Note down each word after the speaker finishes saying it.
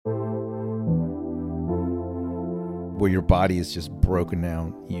where your body is just broken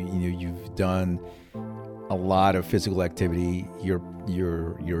down. You've done a lot of physical activity.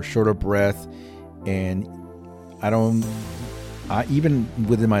 You're short of breath, and I even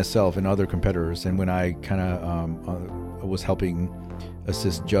within myself and other competitors, and when I kind of was helping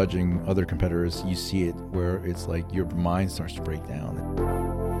assist judging other competitors, you see it where it's like your mind starts to break down.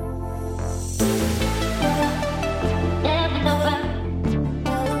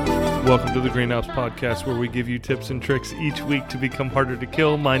 Welcome to the Green Ops Podcast, where we give you tips and tricks each week to become harder to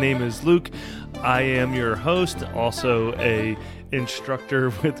kill. My name is Luke. I am your host, also a instructor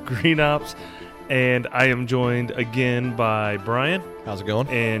with Green Ops, and I am joined again by Brian. How's it going?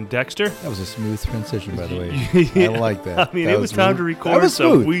 And Dexter. That was a smooth transition, by the way. Yeah. I like that. I mean, that it was time to record,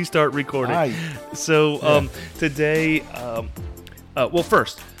 so we start recording. Today,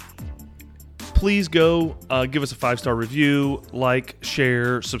 first, please go give us a 5-star review, like,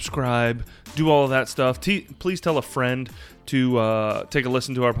 share, subscribe, do all of that stuff. Please tell a friend to take a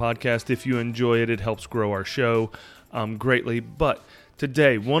listen to our podcast. If you enjoy it, it helps grow our show greatly. But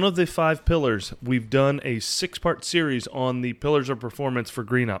today, one of the 5 pillars, we've done a 6-part series on the pillars of performance for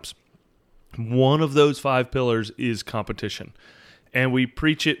Green Ops. One of those 5 pillars is competition. And we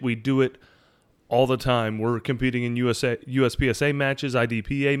preach it, we do it all the time. We're competing in USPSA matches,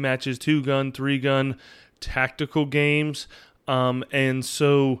 IDPA matches, 2-gun, 3-gun, tactical games. And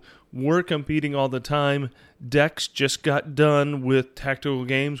so we're competing all the time. Dex just got done with tactical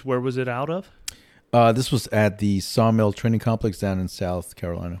games. Where was it out of? This was at the Sawmill Training Complex down in South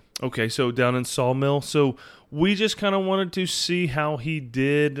Carolina. Okay, so down in Sawmill. So we just kind of wanted to see how he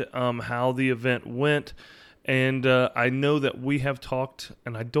did, how the event went. And I know that we have talked,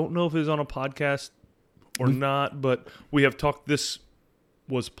 and I don't know if it was on a podcast or not, but we have talked. This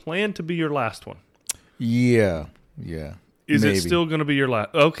was planned to be your last one. Yeah. Is maybe. It still going to be your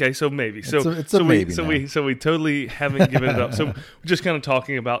last? Okay, so maybe. It's a maybe. So we totally haven't given it up. So we're just kind of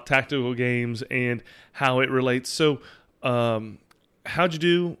talking about tactical games and how it relates. So how'd you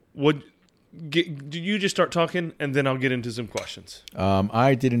do? Do you just start talking, and then I'll get into some questions?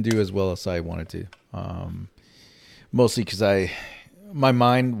 I didn't do as well as I wanted to. Mostly because my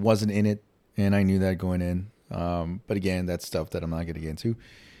mind wasn't in it, and I knew that going in. But again, that's stuff that I'm not going to get into.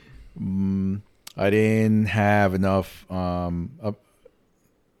 I didn't have enough. I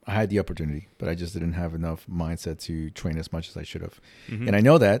had the opportunity, but I just didn't have enough mindset to train as much as I should have. Mm-hmm. And I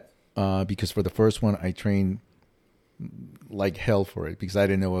know that because for the first one, I trained like hell for it because I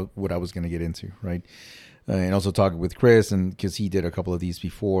didn't know what I was going to get into, right? And also talking with Chris, and because he did a couple of these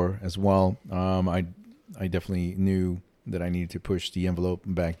before as well, I definitely knew that I needed to push the envelope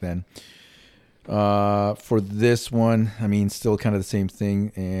back then. For this one, I mean, still kind of the same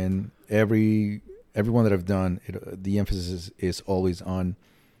thing. And every one that I've done, the emphasis is always on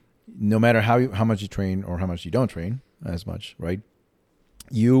no matter how much you train or how much you don't train as much, right?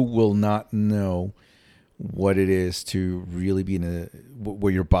 You will not know what it is to really be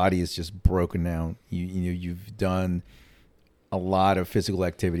where your body is just broken down. You've done a lot of physical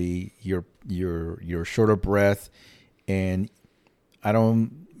activity. You're short of breath, and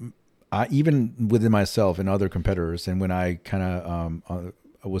I even within myself and other competitors, and when I kind of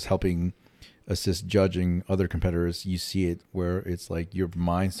was helping assist judging other competitors, you see it where it's like your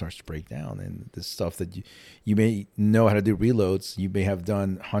mind starts to break down, and the stuff that you may know how to do reloads, you may have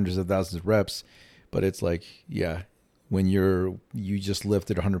done hundreds of thousands of reps, but it's like, yeah, when you just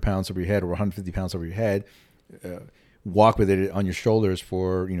lifted 100 pounds over your head or 150 pounds over your head, walk with it on your shoulders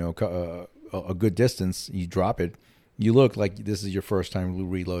for a good distance, you drop it, you look like this is your first time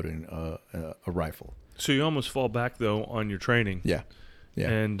reloading a rifle. So you almost fall back though on your training. Yeah.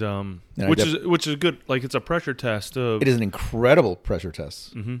 And which is good. Like, it's a pressure test. It is an incredible pressure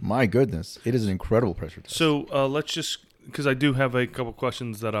test. Mm-hmm. My goodness, it is an incredible pressure test. So let's just, because I do have a couple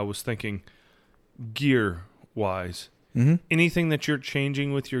questions that I was thinking, gear wise. Mm-hmm. Anything that you're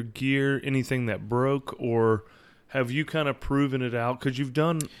changing with your gear? Anything that broke, or have you kind of proven it out? Because you've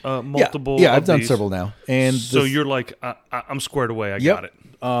done multiple. Yeah, I've done several now, and so you're like, I'm squared away. I got it.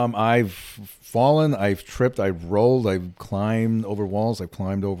 I've fallen, I've tripped, I've rolled, I've climbed over walls, I've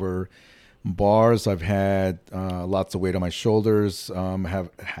climbed over bars. I've had lots of weight on my shoulders.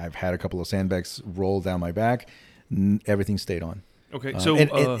 Have had a couple of sandbags roll down my back. Everything stayed on. Okay, so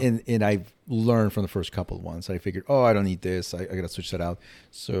and I've learned from the first couple of ones. I figured, I don't need this. I got to switch that out.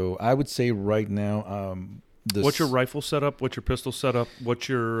 So I would say right now, what's your rifle setup? What's your pistol setup? What's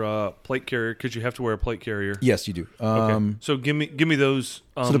your plate carrier? Because you have to wear a plate carrier. Yes, you do. Okay. So give me those.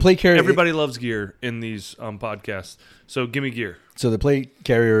 So the plate carrier. Everybody loves gear in these podcasts. So give me gear. So the plate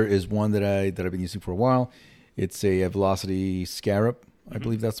carrier is one that I've been using for a while. It's a Velocity Scarab. I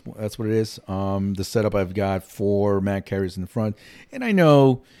believe that's what it is. The setup, I've got 4 mag carriers in the front, and I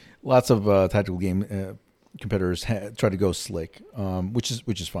know lots of tactical game competitors try to go slick, which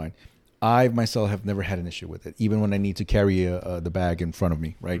is fine. I myself have never had an issue with it, even when I need to carry the bag in front of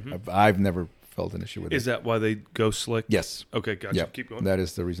me. Right, I've never felt an issue with it. Is that why they go slick? Yes. Okay, gotcha. Yep. Keep going. That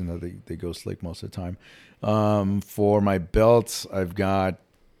is the reason that they go slick most of the time. For my belts, I've got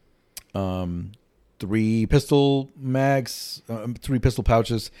 3 pistol mags, 3 pistol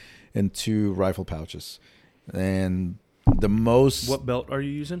pouches, and 2 rifle pouches. And the most... What belt are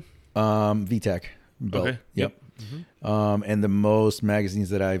you using? VTAC belt. Okay. Yep. And the most magazines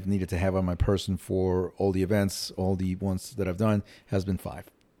that I've needed to have on my person for all the events, all the ones that I've done, has been 5.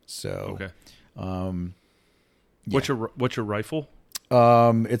 So... Okay. Yeah. What's your rifle?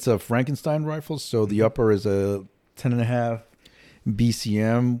 It's a Frankenstein rifle. So the upper is a 10.5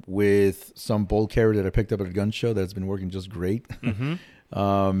 BCM with some bolt carrier that I picked up at a gun show that's been working just great.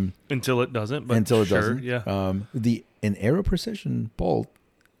 Until it doesn't. But until it sure, doesn't. Yeah. An Aero Precision bolt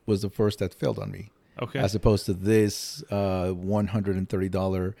was the first that failed on me. Okay. As opposed to this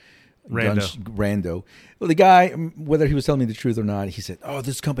 $130 Rando. Well, the guy, whether he was telling me the truth or not, he said, "Oh,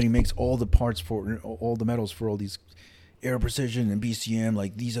 this company makes all the parts for all the metals for all these Aero Precision and BCM.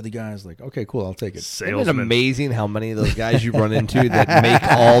 Like, these are the guys." Like, okay, cool, I'll take it. Isn't it amazing how many of those guys you run into that make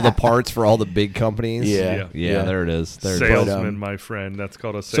all the parts for all the big companies? Yeah. There it is. Salesman, my friend. That's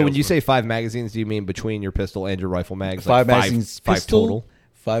called a salesman. So when you say 5 magazines, do you mean between your pistol and your rifle mags? 5 magazines, five pistol, total?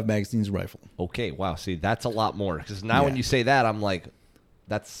 5 magazines, rifle. Okay, wow. See, that's a lot more. Because now when you say that, I'm like,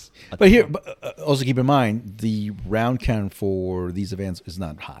 that's... But also keep in mind, the round count for these events is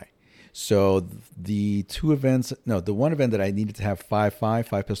not high. So the 2 events, the one event that I needed to have 5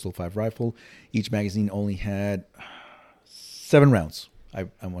 pistol, 5 rifle, each magazine only had 7 rounds. I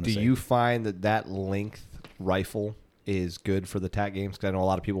want to say. Do you find that length rifle is good for the TAC games? Because I know a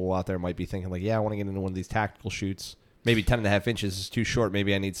lot of people out there might be thinking like, yeah, I want to get into one of these tactical shoots. Maybe 10.5 inches is too short.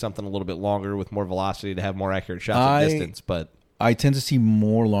 Maybe I need something a little bit longer with more velocity to have more accurate shots at distance. But I tend to see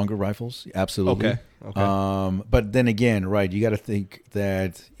more longer rifles. Absolutely. Okay. But then again, right, you got to think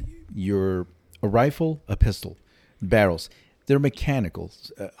that a rifle, a pistol, barrels, they're mechanical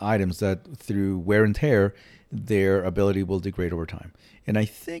items that through wear and tear, their ability will degrade over time. And I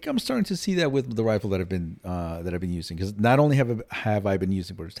think I'm starting to see that with the rifle that I've been using, because not only have I been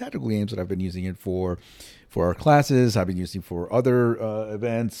using it for tactical games, but I've been using it for our classes. I've been using it for other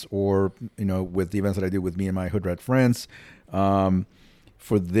events, or with the events that I do with me and my hood rat friends.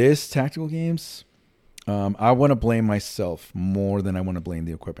 For this tactical games, I want to blame myself more than I want to blame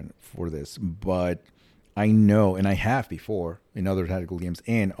the equipment for this. But I know, and I have before in other tactical games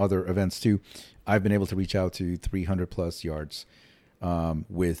and other events too, I've been able to reach out to 300 plus yards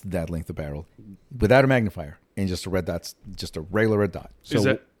with that length of barrel without a magnifier and just a red dot, just a regular red dot.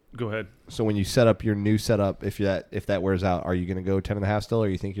 So go ahead. So when you set up your new setup, if that wears out, are you going to go 10.5 still, or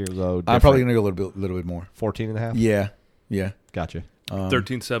you think you're going to go different? I'm probably going to go a little bit more. 14.5? Yeah. Gotcha.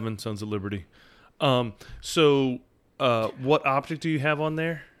 13.7 Sons of Liberty. So what optic do you have on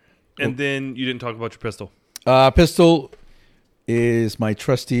there? And then you didn't talk about your pistol. Pistol is my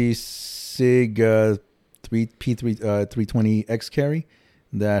trusty SIG 320 X carry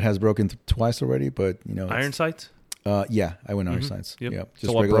that has broken twice already, but iron sights. Yeah, I went iron sights. Yep. Yeah, just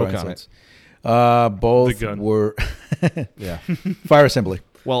so what regular broke iron on sights. Both were fire assembly.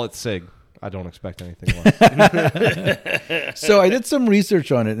 Well, it's SIG. I don't expect anything less. So I did some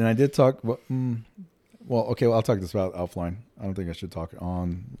research on it, and I did talk. I'll talk this about offline. I don't think I should talk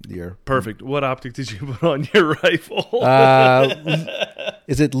on the air. Perfect. What optic did you put on your rifle?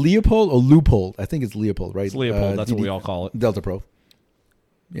 Is it Leopold or Leupold? I think it's Leopold, right? It's Leopold. That's what we all call it. Delta Pro.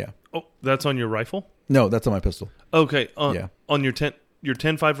 Yeah. Oh, that's on your rifle? No, that's on my pistol. Okay. On your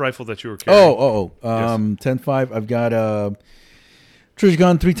 10.5 rifle that you were carrying. Yes. 10.5. I've got a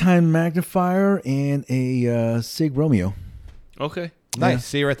Trijicon 3-time magnifier and a SIG Romeo. Okay. Nice. Yeah.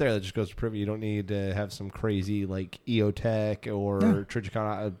 See right there. That just goes to prove you don't need to have some crazy like EOTech or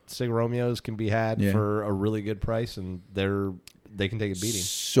Trijicon. SIG Romeos can be had for a really good price, and they can take a beating.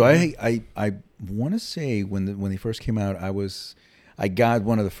 So I want to say when they first came out, I got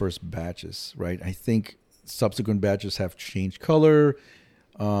one of the first batches, right? I think subsequent batches have changed color.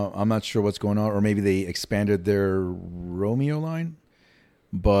 I'm not sure what's going on, or maybe they expanded their Romeo line.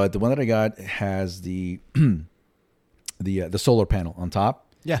 But the one that I got has the solar panel on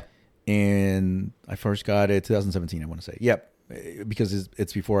top. Yeah. And I first got it 2017, I want to say. Yep. Because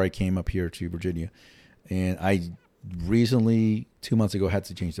it's before I came up here to Virginia. And I recently, 2 months ago, had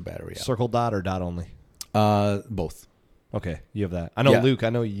to change the battery out. Circle dot or dot only? Both. Okay. You have that. I know, Luke, I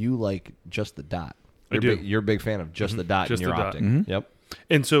know you like just the dot. You're a big fan of just the dot in your optic. Mm-hmm. Yep.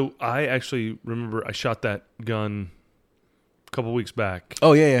 And so I actually remember I shot that gun a couple weeks back.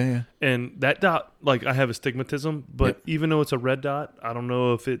 Oh, yeah. And that dot, like, I have astigmatism, but Yep. even though it's a red dot, I don't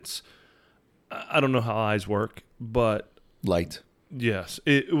know how eyes work, but Light. yes,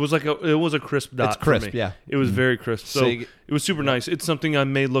 it was a crisp dot. It's crisp, for me. yeah. It was very crisp. So So it was super nice. It's something I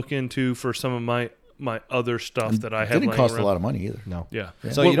may look into for some of my other stuff that I It have. didn't laying cost around. a lot of money either. No. Yeah.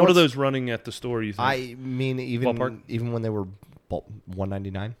 Yeah. So what, you know what are what's- those running at the store? You think? I mean, Ballpark? even when they were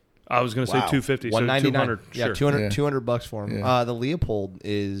 $199. I was going to say Wow. 250, so 199. 200. Yeah, Sure. 200, Yeah. 200 bucks for them. Yeah. The Leopold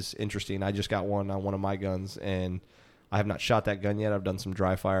is interesting. I just got one on one of my guns, and I have not shot that gun yet. I've done some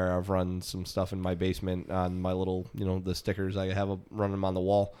dry fire. I've run some stuff in my basement on my little, the stickers I have running them on the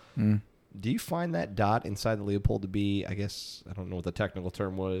wall. Mm. Do you find that dot inside the Leopold to be, I guess, I don't know what the technical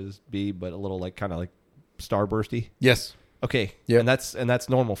term but a little kind of like starbursty? Yes. Okay. Yeah. And that's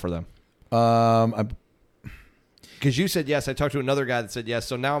normal for them. I Because you said yes. I talked to another guy that said yes.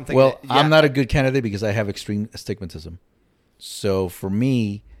 So now I'm thinking. Well, yeah. I'm not a good candidate because I have extreme astigmatism. So for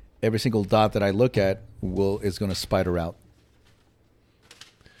me, every single dot that I look at is going to spider out.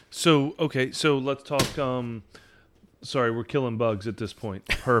 So, okay, so let's talk. Sorry, we're killing bugs at this point.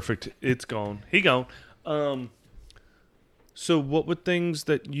 Perfect. It's gone. He gone. So what would things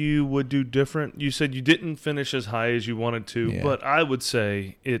that you would do different? You said you didn't finish as high as you wanted to, Yeah. but I would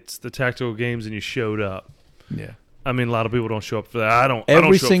say it's the tactical games and you showed up. Yeah. I mean, a lot of people don't show up for that. I don't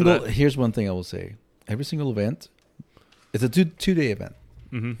Every show single. up for that. Here's one thing I will say. Every single event, it's a two-day event.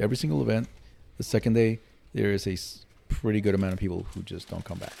 Mm-hmm. Every single event, the second day, there is a pretty good amount of people who just don't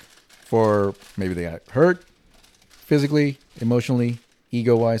come back. For maybe they got hurt physically, emotionally,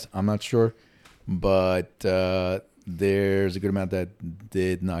 ego-wise. I'm not sure. But there's a good amount that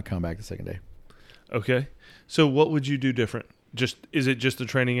did not come back the second day. Okay. So what would you do different? Is it just the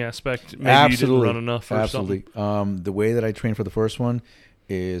training aspect? Maybe Absolutely. you didn't run enough or Absolutely. something? The way that I trained for the first one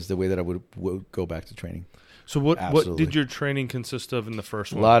is the way that I would go back to training. So what Absolutely. did your training consist of in the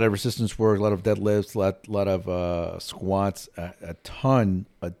first A one? lot of resistance work, a lot of deadlifts, a lot of squats, a ton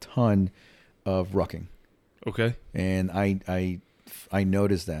of rucking. Okay. And I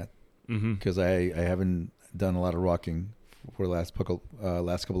noticed that Mm-hmm. because I haven't done a lot of rocking for the last couple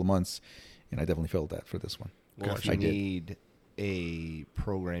of months, and I definitely felt that for this one. Well, if I you did. need a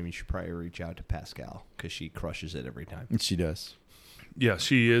program, you should probably reach out to Pascal because she crushes it every time. And she does. Yeah,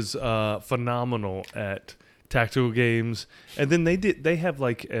 she is phenomenal at tactical games. And then they have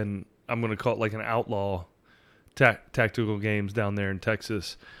like I'm going to call it like an outlaw tactical games down there in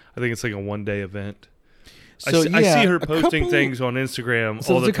Texas. I think it's like a 1-day event. So I see her a posting couple- thing on Instagram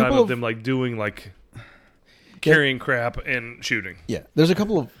So all there's the a time couple of them of- like doing like carrying crap and shooting. Yeah, there's a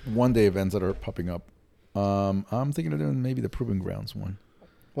couple of 1-day events that are popping up. I'm thinking of doing maybe the Proving Grounds one.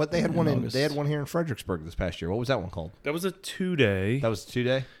 What they had In one August. they had one here in Fredericksburg this past year. What was that one called? That was a 2-day. That was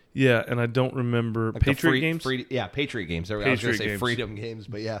 2-day. Yeah, and I don't remember Like the Patriot Games. Patriot Games. I was going to Patriot say Games. Freedom Games,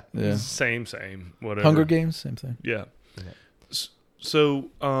 but yeah. Yeah, Same, whatever. Hunger Games, same thing. Yeah. Yeah. So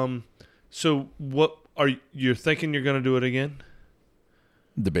what you're thinking you're going to do it again?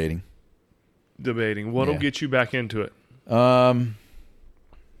 Debating. Debating. What'll Yeah. get you back into it? Yeah,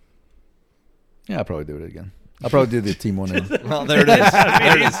 I'll probably do it again. I'll probably do the team one. Well, there it is.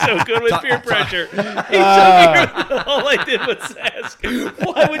 I mean, he's so good with peer pressure. He's so good. All I did was ask,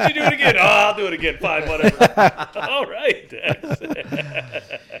 why would you do it again? Oh, I'll do it again. Fine, whatever. All right.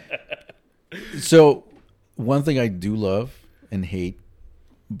 So, one thing I do love and hate,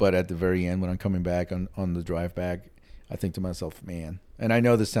 but at the very end when I'm coming back on the drive back, I think to myself, man, and I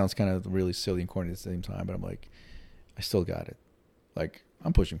know this sounds kind of really silly and corny at the same time, but I'm like, I still got it. Like,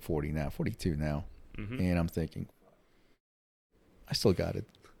 I'm pushing 40 now, 42 now. Mm-hmm. And I'm thinking, I still got it,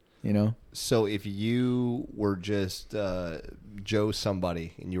 you know? So if you were just Joe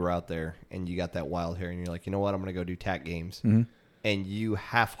somebody and you were out there and you got that wild hair and you're like, you know what, I'm going to go do TAC games, Mm-hmm. and you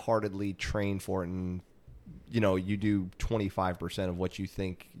half-heartedly train for it and, you do 25% of what you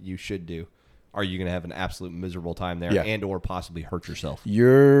think you should do, are you going to have an absolute miserable time there Yeah. and or possibly hurt yourself?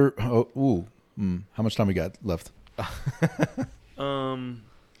 How much time we got left?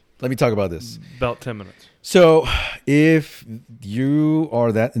 Let me talk about this. About 10 minutes. So, if you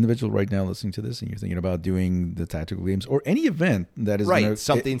are that individual right now listening to this and you're thinking about doing the tactical games or any event that is Right, gonna,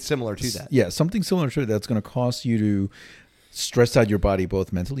 something similar to that. Yeah, something similar to it that's going to cause you to stress out your body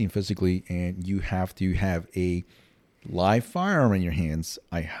both mentally and physically, and you have to have a live firearm in your hands,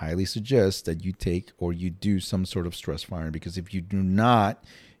 I highly suggest that you take or you do some sort of stress firing, because if you do not,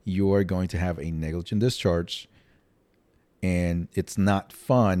 you are going to have a negligent discharge, and it's not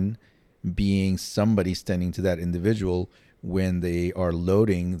fun being somebody standing to that individual when they are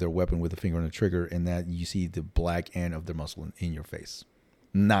loading their weapon with a finger on the trigger and that you see the black end of their muscle in your face.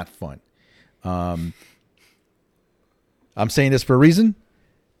 not fun. I'm saying this for a reason,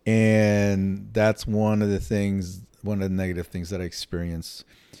 and that's one of the negative things that I experienced.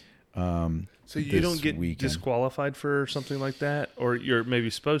 So you don't get disqualified for something like that, or you're maybe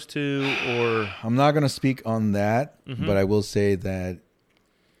supposed to, or I'm not going to speak on that, but I will say that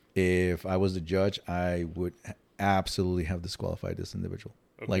if I was the judge, I would absolutely have disqualified this individual,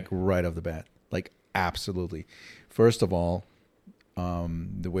 like right off the bat, like absolutely. First of all,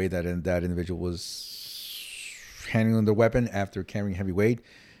 the way that individual was handling the weapon after carrying heavy weight,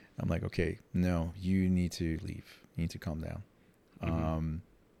 I'm like, okay, no, you need to leave. You need to calm down.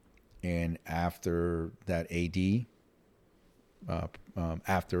 And after that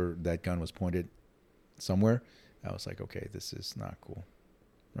after that gun was pointed somewhere, I was like, okay, this is not cool,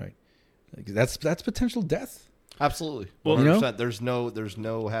 right? Like, that's potential death. Absolutely. Well, 100%. There's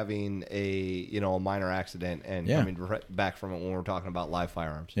no having a minor accident and coming back from it when we're talking about live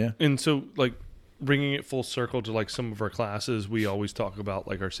firearms. Yeah. And so, like, bringing it full circle to like some of our classes, we always talk about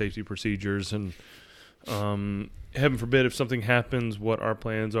like our safety procedures and. Heaven forbid if something happens, what our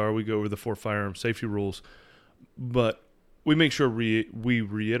plans are. We go over the 4 firearm safety rules, but we make sure we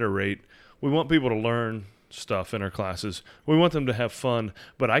reiterate. We want people to learn stuff in our classes. We want them to have fun,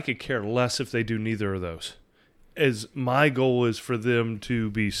 but I could care less if they do neither of those. As my goal is for them to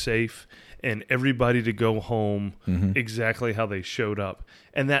be safe and everybody to go home exactly how they showed up.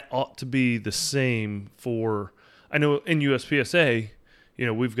 And that ought to be the same for, I know in USPSA,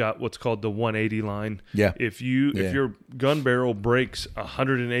 we've got what's called the 180 line. Yeah. If your gun barrel breaks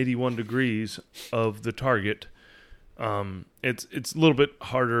 181 degrees of the target, it's a little bit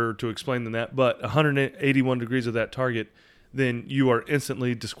harder to explain than that, but 181 degrees of that target, then you are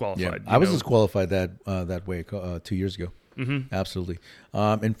instantly disqualified. Yeah. I was disqualified that way 2 years ago. Mm-hmm. Absolutely.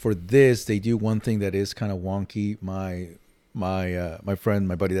 And for this, they do one thing that is kind of wonky. My friend,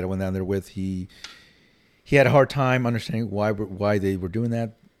 my buddy that I went down there with, he had a hard time understanding why they were doing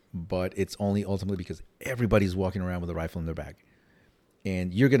that, but it's only ultimately because everybody's walking around with a rifle in their bag,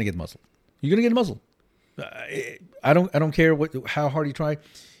 and you're gonna get muzzled. I don't care how hard you try.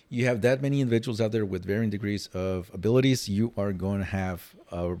 You have that many individuals out there with varying degrees of abilities. You are going to have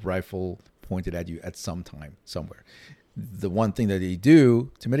a rifle pointed at you at some time somewhere. The one thing that they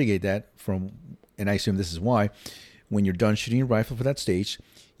do to mitigate that and I assume this is why, when you're done shooting your rifle for that stage,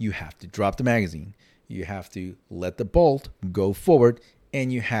 you have to drop the magazine. You have to let the bolt go forward,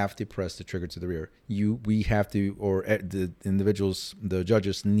 and you have to press the trigger to the rear. The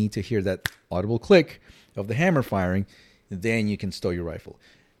judges need to hear that audible click of the hammer firing, then you can stow your rifle.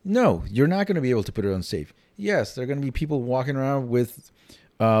 No, you're not going to be able to put it on safe. Yes, there are going to be people walking around with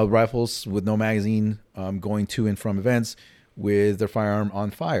rifles with no magazine, going to and from events with their firearm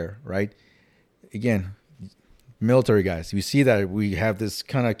on fire, right? Again, military guys, we see that we have this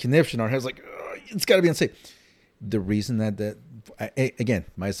kind of conniption in our heads, like, it's got to be unsafe. The reason again,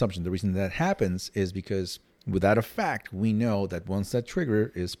 my assumption, the reason that happens is because without a fact, we know that once that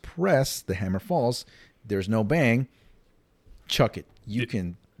trigger is pressed, the hammer falls, there's no bang, chuck it.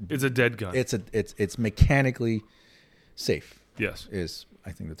 It's a dead gun. It's mechanically safe. Yes. Is,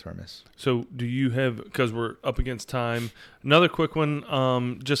 I think the term is. So do you have, because we're up against time, another quick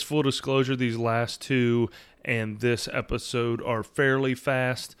one, just full disclosure, these last 2 and this episode are fairly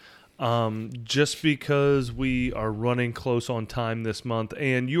fast. Just because we are running close on time this month,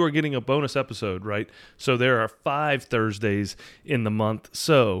 and you are getting a bonus episode, right? So there are 5 Thursdays in the month.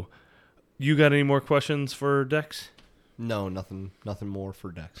 So you got any more questions for Dex? No, nothing more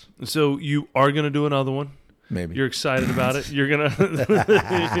for Dex. So you are going to do another one? Maybe. You're excited about it. You're going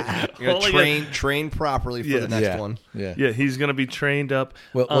to train properly for the next one. Yeah, he's going to be trained up.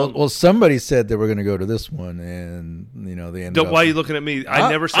 Well, somebody said they were going to go to this one, and they ended up. Why are you looking at me? I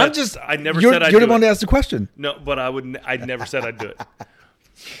never said I'd do it. You're the one to ask the question. No, but I never said I'd do it.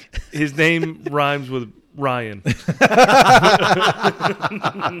 His name rhymes with Ryan. He's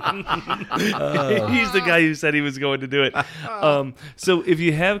the guy who said he was going to do it. So if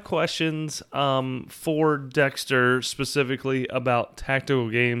you have questions for Dexter specifically about tactical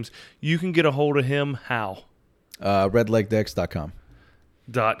games, you can get a hold of him how? redlegdex.com.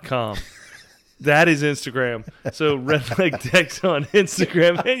 That is Instagram. So Redleg Dex on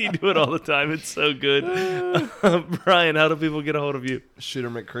Instagram, and you do it all the time. It's so good. Brian, how do people get a hold of you? Shooter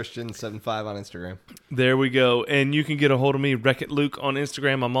McChristian75 on Instagram. There we go. And you can get a hold of me, Wreck-It Luke on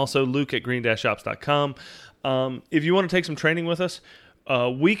Instagram. I'm also Luke at green-shops.com. If you want to take some training with us,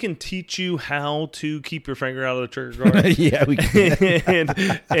 we can teach you how to keep your finger out of the trigger guard. Yeah, we can.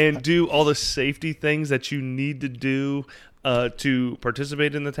 and do all the safety things that you need to do to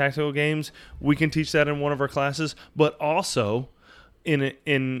participate in the tactical games. We can teach that in one of our classes, but also to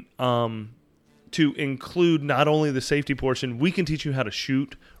include not only the safety portion, we can teach you how to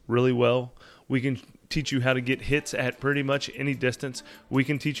shoot really well. We can teach you how to get hits at pretty much any distance. We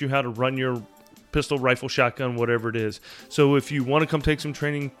can teach you how to run your pistol, rifle, shotgun, whatever it is. So if you want to come take some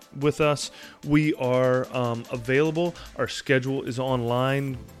training with us, we are available. Our schedule is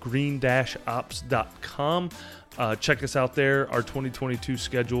online, green-ops.com. Check us out there. Our 2022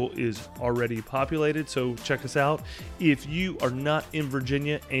 schedule is already populated, so check us out. If you are not in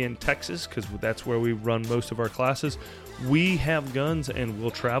Virginia and Texas, because that's where we run most of our classes, we have guns and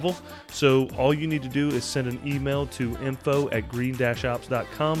we'll travel. So all you need to do is send an email to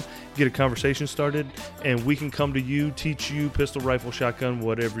info@green-ops.com, get a conversation started, and we can come to you, teach you pistol, rifle, shotgun,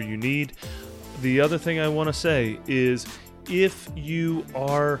 whatever you need. The other thing I want to say is if you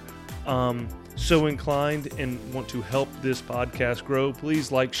are so inclined and want to help this podcast grow,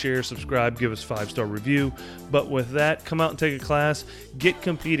 please like, share, subscribe, give us a 5-star review. But with that, come out and take a class, get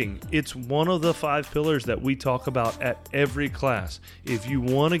competing. It's one of the 5 pillars that we talk about at every class. If you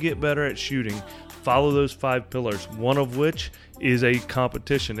want to get better at shooting, follow those 5 pillars, one of which is a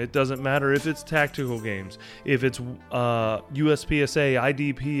competition. It doesn't matter if it's tactical games, if it's USPSA,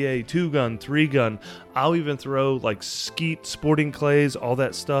 IDPA, 2-gun, 3-gun. I'll even throw like skeet, sporting clays, all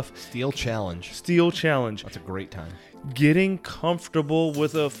that stuff. Steel Challenge. That's a great time. Getting comfortable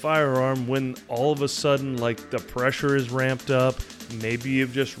with a firearm when all of a sudden like the pressure is ramped up. Maybe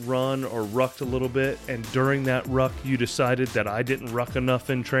you've just run or rucked a little bit, and during that ruck you decided that I didn't ruck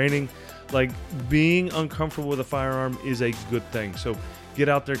enough in training. Like, being uncomfortable with a firearm is a good thing. So get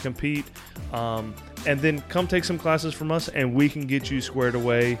out there, compete, and then come take some classes from us, and we can get you squared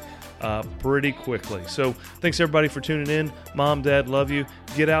away pretty quickly. So thanks everybody for tuning in. Mom, Dad, love you.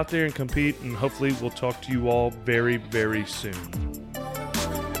 Get out there and compete, and hopefully we'll talk to you all very, very soon.